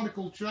of a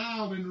prodigal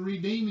child and the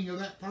redeeming of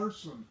that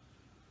person.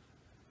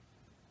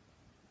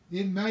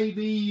 It may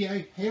be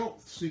a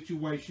health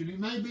situation. It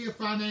may be a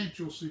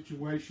financial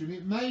situation.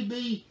 It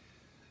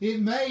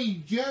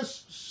may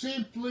just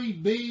simply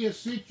be a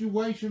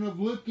situation of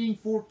looking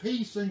for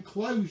peace and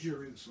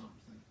closure in something.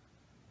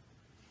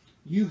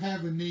 You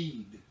have a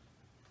need.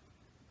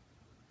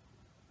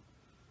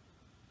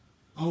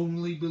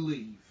 Only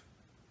believe.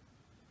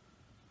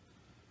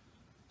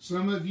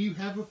 Some of you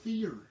have a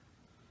fear.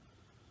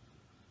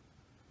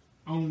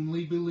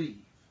 Only believe.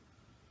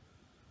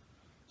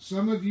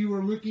 Some of you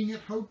are looking at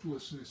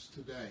hopelessness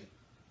today.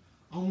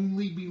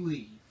 Only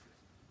believe.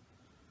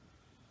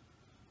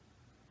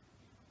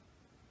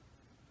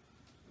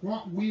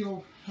 What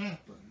will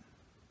happen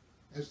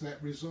as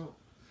that result?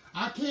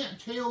 I can't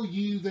tell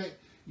you that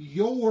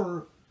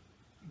your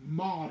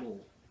model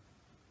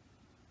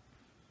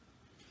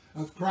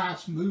of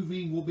Christ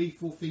moving will be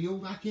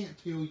fulfilled. I can't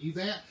tell you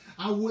that.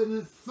 I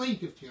wouldn't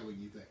think of telling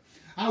you that.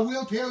 I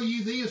will tell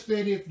you this,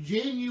 that if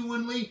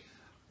genuinely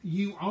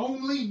you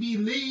only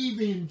believe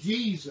in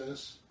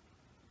Jesus,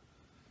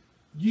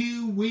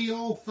 you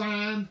will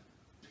find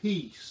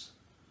peace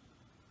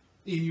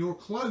in your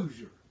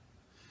closure.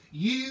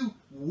 You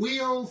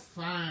will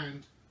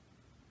find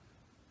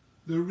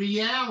the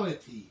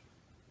reality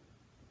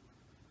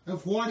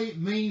of what it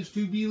means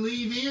to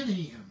believe in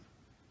Him.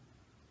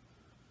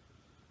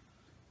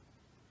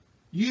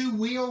 You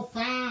will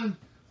find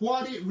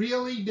what it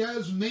really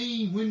does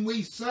mean when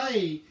we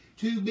say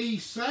to be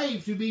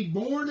saved, to be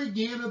born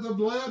again of the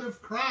blood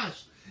of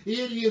Christ.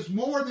 It is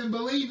more than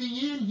believing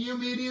in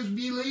Him, it is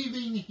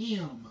believing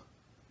Him.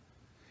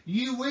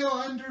 You will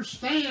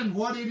understand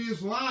what it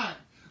is like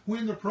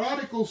when the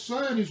prodigal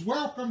son is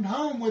welcomed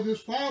home with his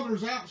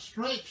father's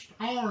outstretched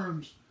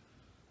arms.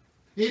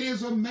 It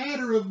is a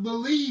matter of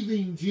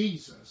believing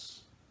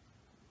Jesus.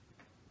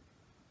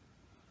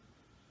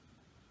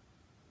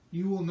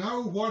 You will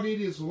know what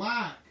it is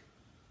like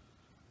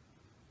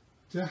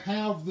to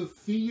have the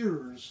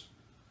fears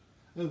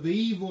of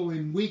evil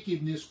and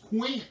wickedness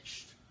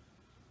quenched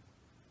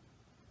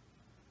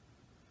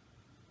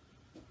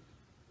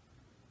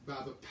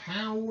by the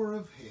power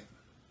of heaven,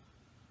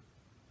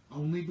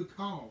 only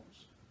because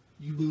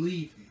you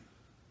believe Him.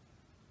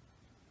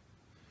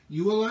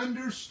 You will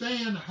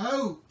understand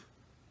hope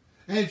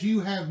as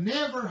you have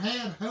never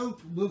had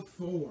hope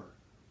before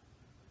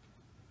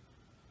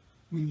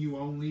when you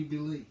only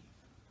believe.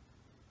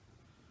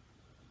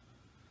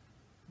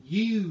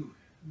 You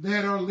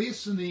that are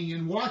listening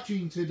and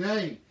watching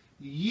today,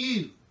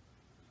 you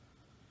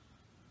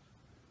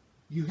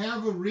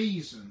have a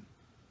reason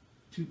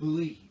to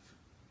believe.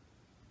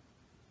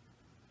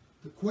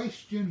 The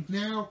question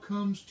now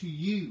comes to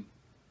you.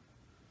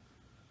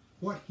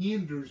 What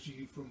hinders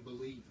you from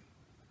believing?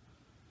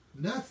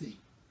 Nothing.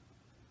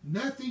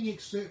 Nothing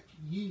except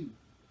you.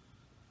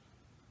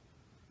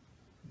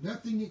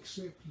 Nothing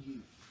except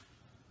you.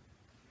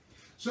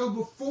 So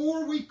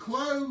before we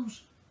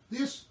close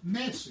this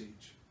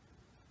message,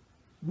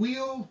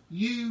 will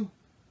you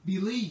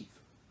believe?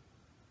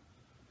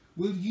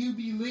 Will you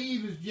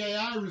believe as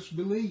Jairus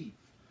believed?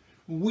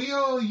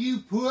 Will you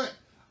put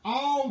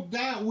all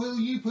doubt, will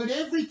you put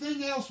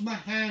everything else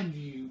behind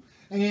you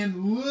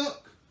and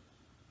look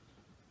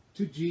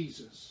to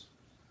Jesus,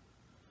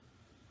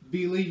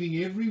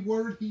 believing every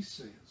word He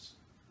says,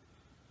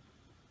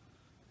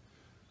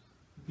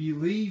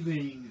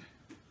 believing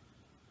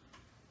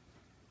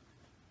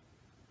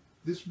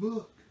this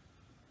book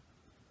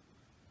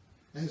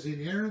as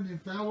inerrant,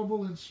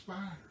 infallible,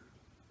 inspired?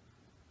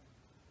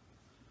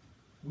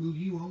 Will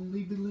you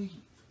only believe?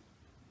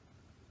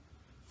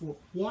 For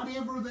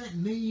whatever that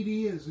need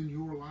is in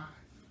your life,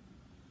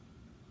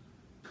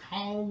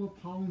 call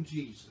upon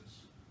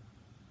Jesus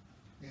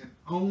and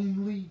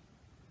only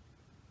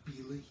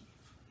believe.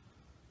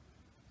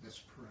 Let's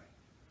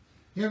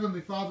pray.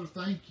 Heavenly Father,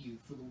 thank you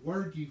for the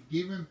word you've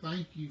given.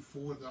 Thank you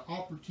for the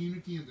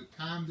opportunity and the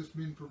time that's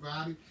been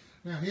provided.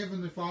 Now,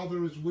 Heavenly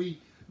Father, as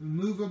we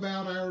move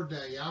about our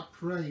day, I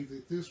pray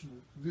that this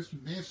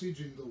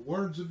message and the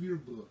words of your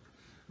book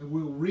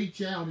will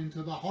reach out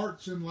into the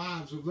hearts and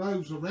lives of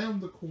those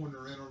around the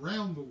corner and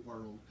around the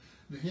world.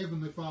 And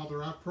Heavenly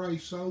Father, I pray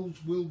souls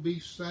will be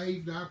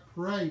saved. I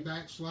pray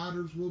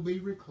backsliders will be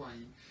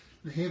reclaimed.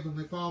 And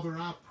Heavenly Father,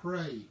 I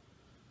pray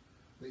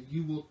that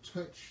you will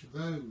touch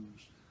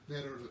those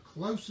that are the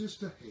closest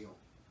to hell,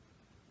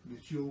 and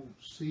that you'll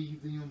see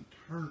them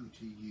turn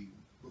to you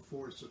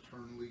before it's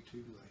eternally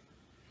too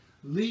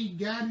late. Lead,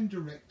 guide, and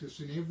direct us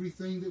in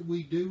everything that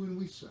we do and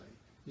we say.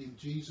 In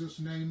Jesus'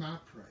 name I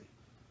pray.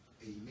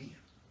 Amen.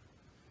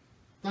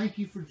 Thank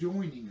you for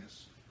joining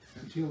us.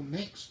 Until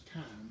next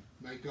time,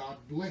 may God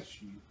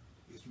bless you,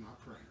 is my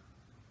prayer.